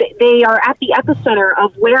 They are at the epicenter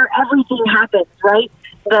of where everything happens, right?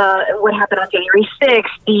 What happened on January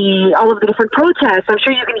 6th, all of the different protests. I'm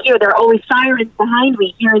sure you can hear there are always sirens behind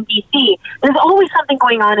me here in D.C. There's always something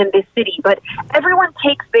going on in this city, but everyone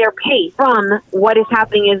takes their pace from what is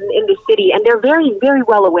happening in this city, and they're very, very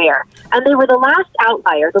well aware. And they were the last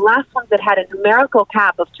outlier, the last ones that had a numerical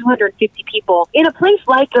cap of 250 people in a place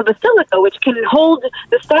like the Basilica, which can hold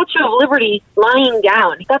the Statue of Liberty lying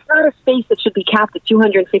down. That's not a space that should be capped at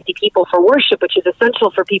 250 people for worship, which is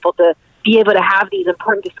essential for people to be able to have these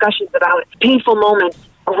important discussions about painful moments,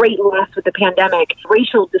 great loss with the pandemic,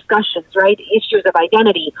 racial discussions, right? Issues of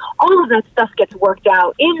identity. All of that stuff gets worked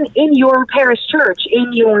out in your parish church,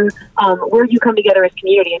 in your where you come together as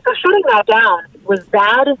community. And so shutting that down was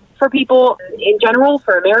bad for people in general,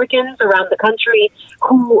 for Americans around the country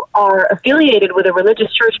who are affiliated with a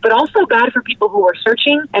religious church, but also bad for people who were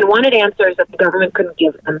searching and wanted answers that the government couldn't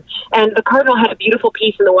give them. And the Cardinal had a beautiful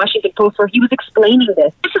piece in the Washington Post where he was explaining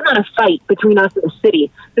this. This is not a fight between us and the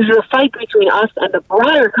city. This is a fight between us and the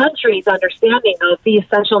broader country's understanding of the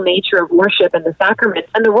essential nature of worship and the sacraments,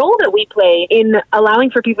 and the role that we play in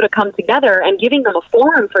allowing for people to come together and giving them a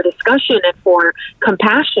forum for discussion and for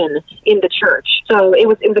compassion in the church. So it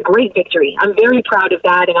was a great victory. I'm very proud of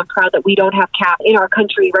that, and I'm proud that we don't have caps in our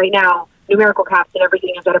country right now, numerical caps, and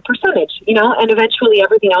everything is at a percentage, and eventually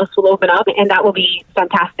everything else will open up, and that will be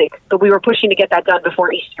fantastic. But we were pushing to get that done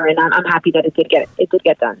before Easter, and I'm happy that it did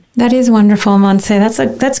get done. That is wonderful,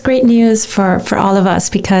 Montse. That's great news for all of us,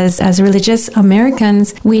 because as religious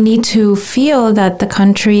Americans, we need to feel that the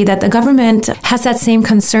government has that same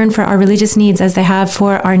concern for our religious needs as they have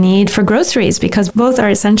for our need for groceries, because both are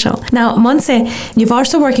essential. Now, Montse, you're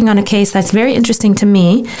also working on a case that's very interesting to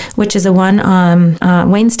me, which is the one on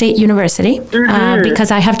Wayne State University.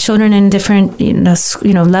 Because I have children in different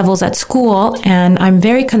levels at school, and I'm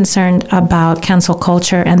very concerned about cancel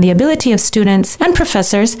culture and the ability of students and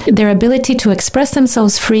professors, their ability to express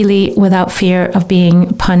themselves freely without fear of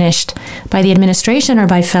being punished by the administration or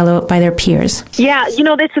by their peers. Yeah,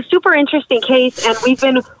 it's a super interesting case, and we've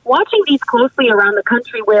been watching these closely around the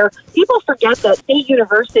country where people forget that state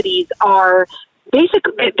universities are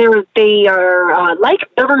basically, they are like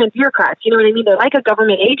government bureaucrats. You know what I mean? They're like a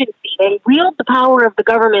government agency. They wield the power of the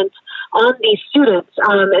government on these students,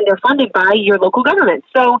 and they're funded by your local government.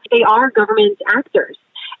 So they are government actors.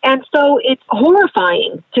 And so it's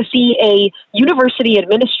horrifying to see a university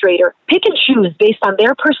administrator pick and choose based on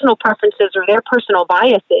their personal preferences or their personal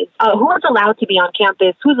biases, who is allowed to be on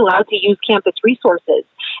campus, who's allowed to use campus resources.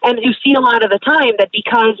 And you see a lot of the time that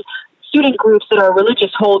because student groups that are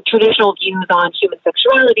religious hold traditional views on human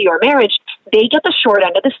sexuality or marriage, they get the short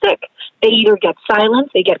end of the stick. They either get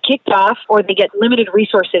silenced, they get kicked off, or they get limited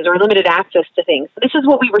resources or limited access to things. So this is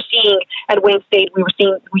what we were seeing at Wayne State. We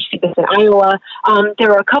see this in Iowa.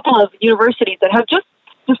 There are a couple of universities that have just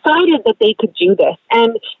decided that they could do this.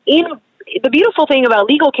 And the beautiful thing about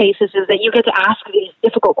legal cases is that you get to ask these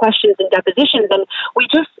difficult questions in depositions, and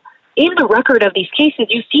in the record of these cases,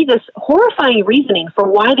 you see this horrifying reasoning for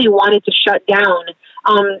why they wanted to shut down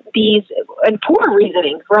these, and poor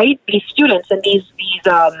reasoning, right? These students and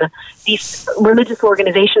these religious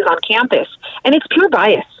organizations on campus, and it's pure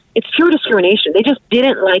bias. It's pure discrimination. They just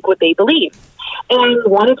didn't like what they believed and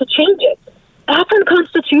wanted to change it. That's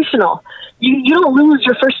unconstitutional. You don't lose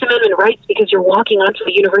your First Amendment rights because you're walking onto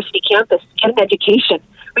a university campus to get an education.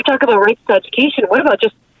 We talk about rights to education. What about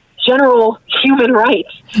just general human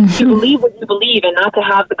rights to believe what you believe and not to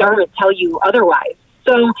have the government tell you otherwise?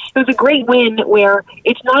 So it was a great win where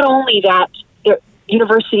it's not only that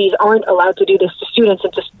universities aren't allowed to do this to students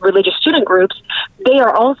and to religious student groups, they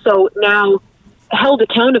are also now held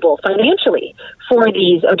accountable financially for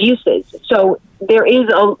these abuses. So there is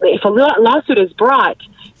if a lawsuit is brought,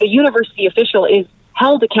 the university official is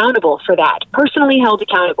held accountable for that, personally held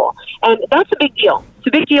accountable. And that's a big deal. It's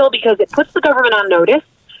a big deal because it puts the government on notice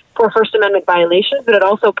for First Amendment violations, but it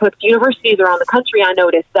also puts universities around the country on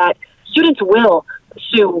notice that students will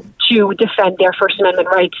sue to defend their First Amendment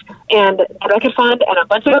rights. And the Becket Fund and a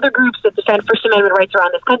bunch of other groups that defend First Amendment rights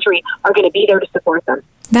around this country are going to be there to support them.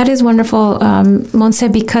 That is wonderful, Montse,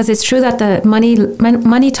 because it's true that the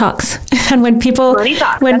money talks, and when people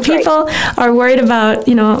are worried about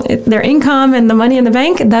their income and the money in the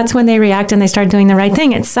bank, that's when they react and they start doing the right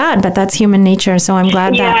thing. It's sad, but that's human nature. So I'm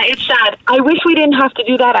glad that. Yeah, it's sad. I wish we didn't have to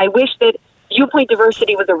do that. I wish that viewpoint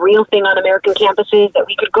diversity was a real thing on American campuses, that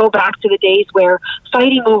we could go back to the days where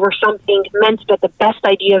fighting over something meant that the best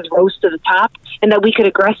ideas rose to the top, and that we could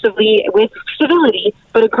aggressively, with civility,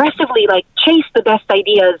 but aggressively chase the best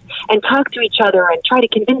ideas and talk to each other and try to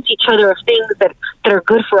convince each other of things that are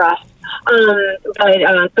good for us.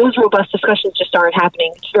 But those robust discussions just aren't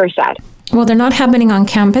happening. It's very sad. Well, they're not happening on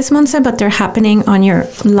campus, Montse, but they're happening on your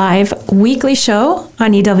live weekly show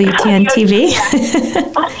on EWTN TV.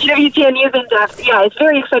 EWTN News in Depth. Yeah, it's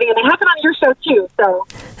very exciting. And they happen on your show, too. So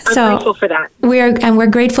I'm grateful for that. We're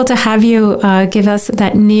grateful to have you give us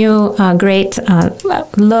that new, great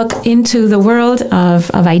look into the world of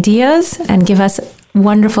ideas and give us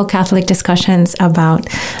wonderful Catholic discussions about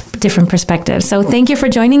different perspectives. So thank you for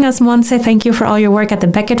joining us, Montse. Thank you for all your work at the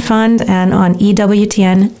Becket Fund and on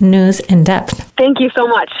EWTN News in Depth. Thank you so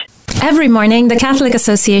much. Every morning, the Catholic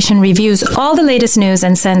Association reviews all the latest news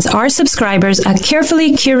and sends our subscribers a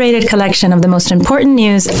carefully curated collection of the most important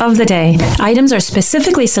news of the day. Items are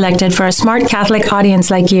specifically selected for a smart Catholic audience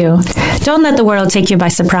like you. Don't let the world take you by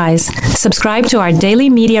surprise. Subscribe to our daily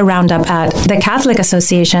media roundup at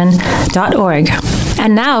thecatholicassociation.org.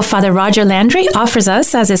 And now, Father Roger Landry offers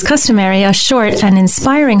us, as is customary, a short and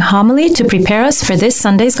inspiring homily to prepare us for this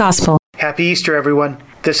Sunday's Gospel. Happy Easter, everyone.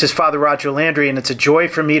 This is Father Roger Landry, and it's a joy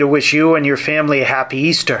for me to wish you and your family a happy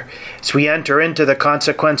Easter as we enter into the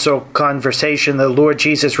consequential conversation the Lord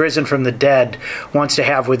Jesus, risen from the dead, wants to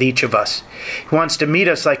have with each of us. He wants to meet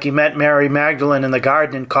us like he met Mary Magdalene in the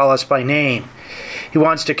garden and call us by name. He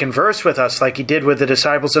wants to converse with us like he did with the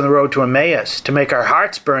disciples on the road to Emmaus, to make our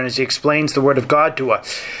hearts burn as he explains the Word of God to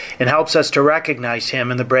us and helps us to recognize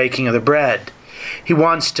him in the breaking of the bread. He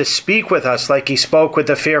wants to speak with us like he spoke with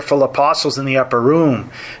the fearful apostles in the upper room,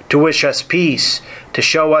 to wish us peace, to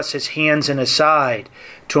show us his hands and his side,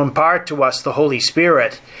 to impart to us the Holy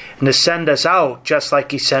Spirit, and to send us out just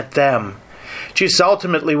like he sent them. Jesus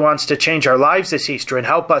ultimately wants to change our lives this Easter and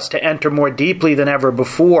help us to enter more deeply than ever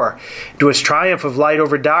before into his triumph of light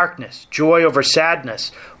over darkness, joy over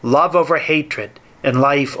sadness, love over hatred, and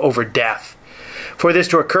life over death. For this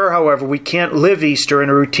to occur, however, we can't live Easter in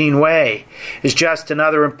a routine way. It's just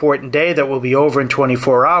another important day that will be over in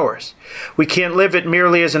 24 hours. We can't live it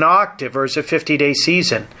merely as an octave or as a 50-day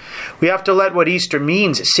season. We have to let what Easter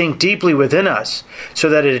means sink deeply within us so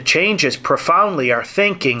that it changes profoundly our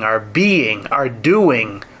thinking, our being, our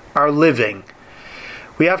doing, our living.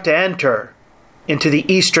 We have to enter into the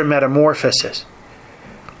Easter metamorphosis.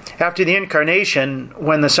 After the Incarnation,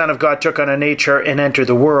 when the Son of God took on a nature and entered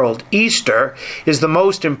the world, Easter is the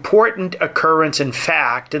most important occurrence and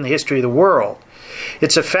fact in the history of the world.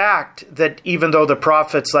 It's a fact that even though the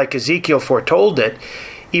prophets like Ezekiel foretold it,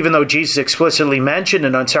 even though Jesus explicitly mentioned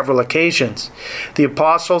it on several occasions, the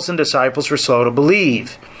apostles and disciples were slow to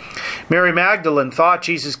believe. Mary Magdalene thought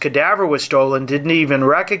Jesus' cadaver was stolen, didn't even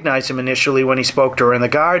recognize him initially when he spoke to her in the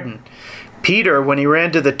garden. Peter, when he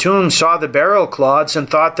ran to the tomb, saw the burial cloths and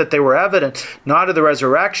thought that they were evidence not of the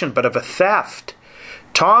resurrection, but of a theft.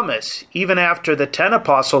 Thomas, even after the 10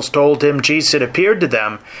 apostles told him Jesus had appeared to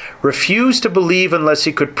them, refused to believe unless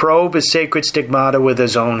he could probe his sacred stigmata with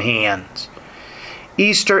his own hands.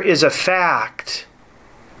 Easter is a fact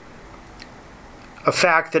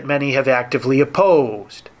that many have actively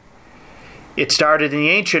opposed. It started in the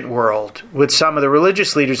ancient world with some of the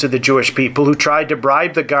religious leaders of the Jewish people who tried to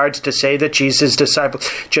bribe the guards to say that Jesus'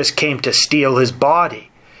 disciples just came to steal his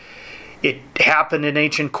body. It happened in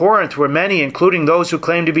ancient Corinth where many, including those who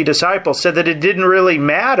claimed to be disciples, said that it didn't really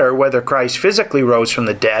matter whether Christ physically rose from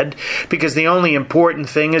the dead because the only important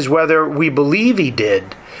thing is whether we believe he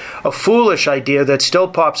did. A foolish idea that still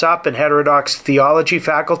pops up in heterodox theology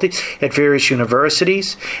faculty at various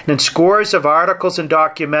universities, and in scores of articles and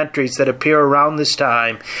documentaries that appear around this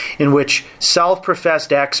time in which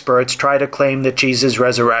self-professed experts try to claim that Jesus'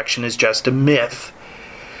 resurrection is just a myth.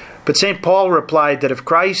 But St. Paul replied that if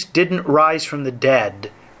Christ didn't rise from the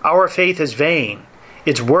dead, our faith is vain,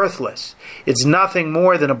 it's worthless, it's nothing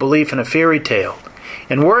more than a belief in a fairy tale.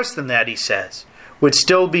 And worse than that, he says, would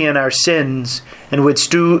still be in our sins and would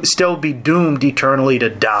still be doomed eternally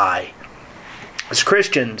to die. As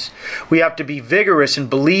Christians, we have to be vigorous in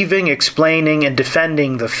believing, explaining, and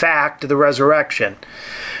defending the fact of the resurrection.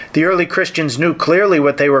 The early Christians knew clearly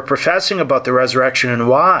what they were professing about the resurrection and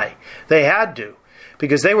why. They had to,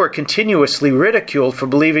 because they were continuously ridiculed for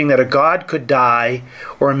believing that a God could die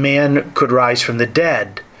or a man could rise from the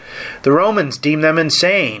dead. The Romans deemed them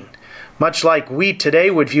insane, much like we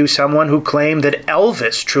today would view someone who claimed that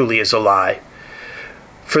Elvis truly is alive.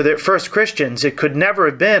 For the first Christians, it could never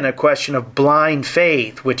have been a question of blind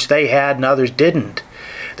faith, which they had and others didn't.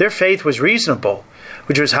 Their faith was reasonable,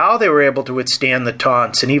 which was how they were able to withstand the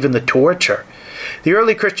taunts and even the torture. The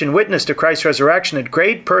early Christian witness to Christ's resurrection at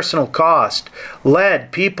great personal cost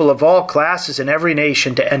led people of all classes in every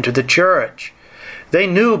nation to enter the church. They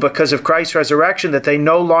knew because of Christ's resurrection that they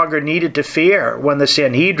no longer needed to fear when the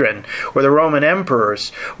Sanhedrin or the Roman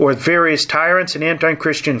emperors or various tyrants and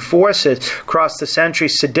anti-Christian forces across the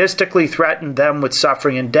centuries sadistically threatened them with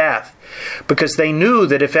suffering and death, because they knew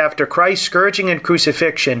that if after Christ's scourging and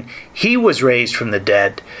crucifixion he was raised from the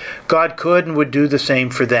dead, God could and would do the same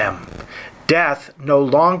for them. Death no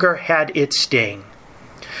longer had its sting.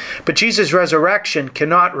 But Jesus' resurrection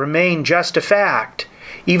cannot remain just a fact,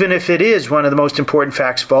 even if it is one of the most important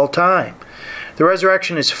facts of all time. The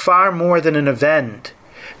resurrection is far more than an event.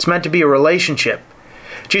 It's meant to be a relationship.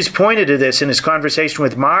 Jesus pointed to this in his conversation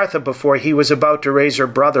with Martha before he was about to raise her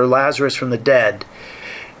brother Lazarus from the dead.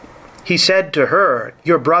 He said to her,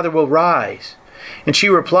 "Your brother will rise." And she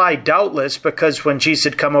replied, doubtless because when Jesus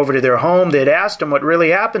had come over to their home, they had asked him what really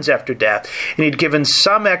happens after death, and he'd given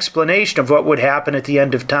some explanation of what would happen at the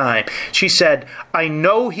end of time. She said, "I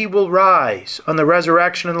know he will rise on the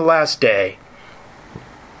resurrection in the last day."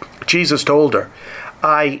 Jesus told her,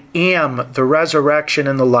 "I am the resurrection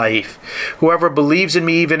and the life. Whoever believes in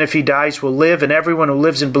me, even if he dies, will live, and everyone who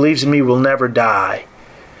lives and believes in me will never die."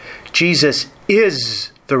 Jesus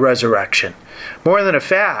is the resurrection. More than a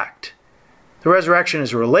fact, the resurrection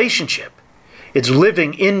is a relationship. It's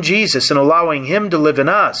living in Jesus and allowing him to live in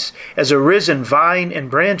us as a risen vine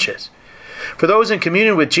and branches. For those in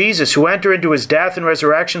communion with Jesus who enter into his death and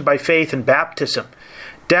resurrection by faith and baptism,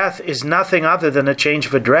 death is nothing other than a change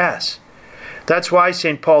of address. That's why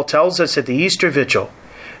St. Paul tells us at the Easter Vigil,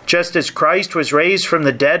 just as Christ was raised from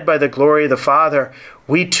the dead by the glory of the Father,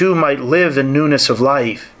 we too might live in newness of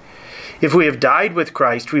life. If we have died with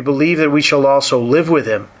Christ, we believe that we shall also live with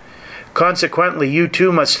him. Consequently, you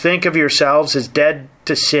too must think of yourselves as dead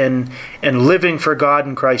to sin and living for God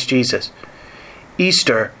in Christ Jesus.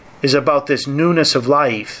 Easter is about this newness of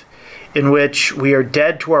life in which we are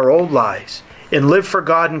dead to our old lives and live for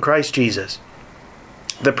God in Christ Jesus.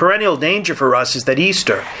 The perennial danger for us is that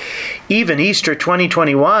Easter, even Easter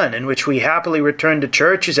 2021, in which we happily return to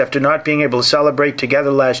churches after not being able to celebrate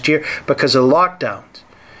together last year because of lockdowns,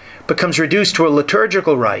 becomes reduced to a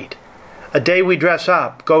liturgical rite. A day we dress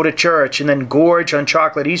up, go to church, and then gorge on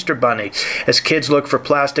chocolate Easter bunnies as kids look for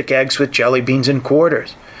plastic eggs with jelly beans and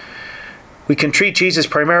quarters. We can treat Jesus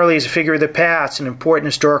primarily as a figure of the past, an important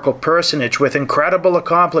historical personage with incredible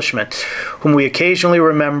accomplishments, whom we occasionally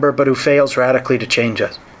remember but who fails radically to change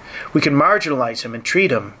us. We can marginalize him and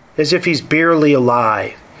treat him as if he's barely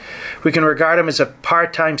alive. We can regard him as a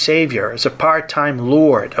part-time savior, as a part-time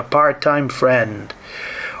Lord, a part-time friend,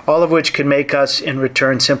 all of which can make us, in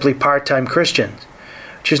return, simply part-time Christians,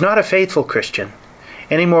 which is not a faithful Christian,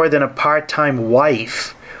 any more than a part-time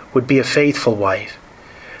wife would be a faithful wife.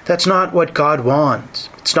 That's not what God wants.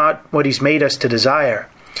 It's not what he's made us to desire.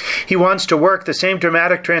 He wants to work the same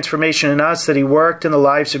dramatic transformation in us that he worked in the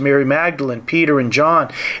lives of Mary Magdalene, Peter, and John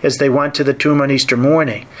as they went to the tomb on Easter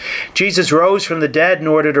morning. Jesus rose from the dead in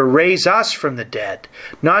order to raise us from the dead,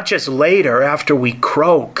 not just later after we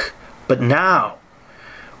croak, but now.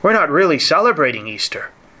 We're not really celebrating Easter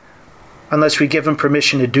unless we give him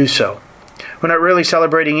permission to do so. We're not really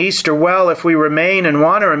celebrating Easter well if we remain and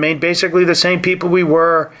want to remain basically the same people we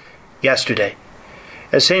were yesterday.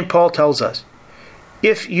 As St. Paul tells us,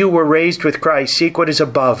 if you were raised with Christ, seek what is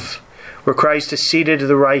above, where Christ is seated at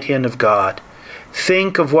the right hand of God.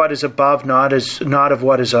 Think of what is above, not of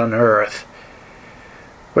what is on earth.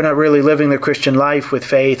 We're not really living the Christian life with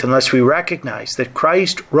faith unless we recognize that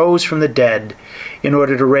Christ rose from the dead in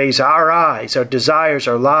order to raise our eyes, our desires,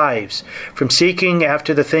 our lives from seeking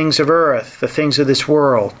after the things of earth, the things of this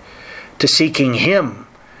world, to seeking him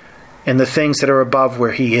and the things that are above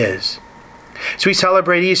where he is. As we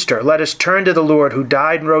celebrate Easter, let us turn to the Lord who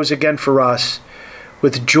died and rose again for us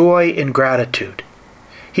with joy and gratitude.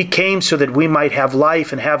 He came so that we might have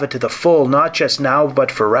life and have it to the full, not just now,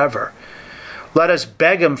 but forever. Let us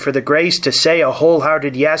beg him for the grace to say a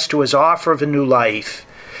wholehearted yes to his offer of a new life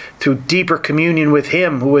through deeper communion with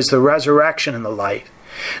him who is the resurrection and the life.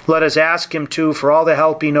 Let us ask him, too, for all the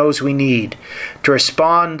help he knows we need, to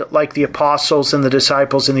respond like the apostles and the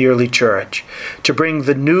disciples in the early church, to bring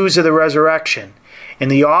the news of the resurrection and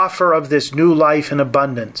the offer of this new life in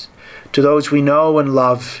abundance to those we know and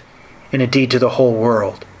love, and indeed to the whole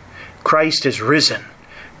world. Christ is risen.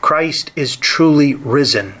 Christ is truly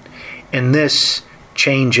risen, and this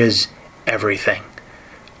changes everything.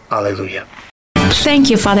 Alleluia.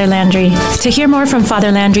 Thank you, Father Landry. To hear more from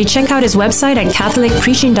Father Landry, check out his website at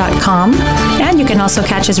catholicpreaching.com, and you can also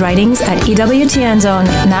catch his writings at EWTN's own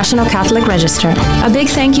National Catholic Register. A big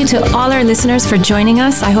thank you to all our listeners for joining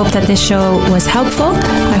us. I hope that this show was helpful.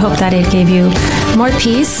 I hope that it gave you more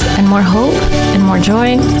peace and more hope and more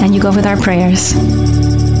joy, and you go with our prayers.